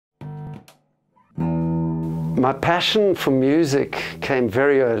My passion for music came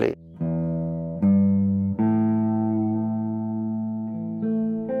very early.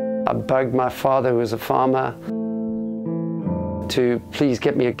 I bugged my father, who was a farmer, to please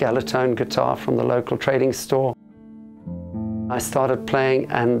get me a Galatone guitar from the local trading store. I started playing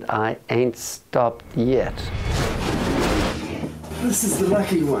and I ain't stopped yet. This is the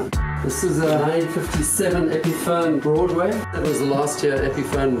lucky one. This is a 957 Epiphone Broadway. That was the last year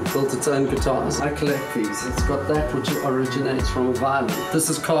Epiphone built its own guitars. I collect these. It's got that which originates from a violin. This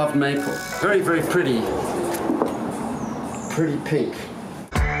is carved maple. Very, very pretty. Pretty pink.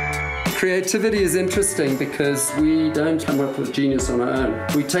 Creativity is interesting because we don't come up with genius on our own.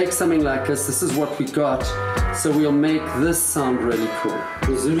 We take something like this is what we got, so we'll make this sound really cool.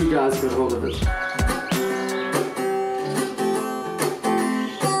 The Zulu guys got hold of it.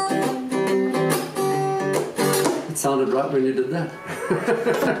 It sounded right when you did that.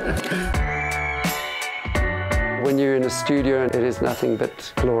 When you're in a studio, it is nothing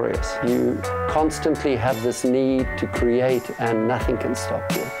but glorious. You constantly have this need to create and nothing can stop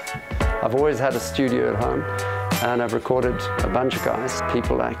you. I've always had a studio at home and I've recorded a bunch of guys,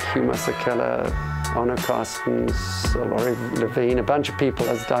 people like Hugh Masekela, Ono Carstens, Laurie Levine, a bunch of people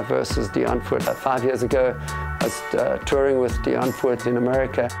as diverse as Die Antwoord. 5 years ago, I was touring with Die Antwoord in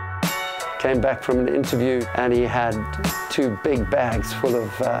America. Came back from an interview and he had 2 big bags full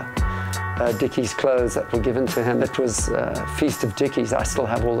of Dickies clothes that were given to him. It was a feast of Dickies. I still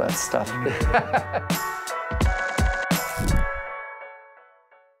have all that stuff.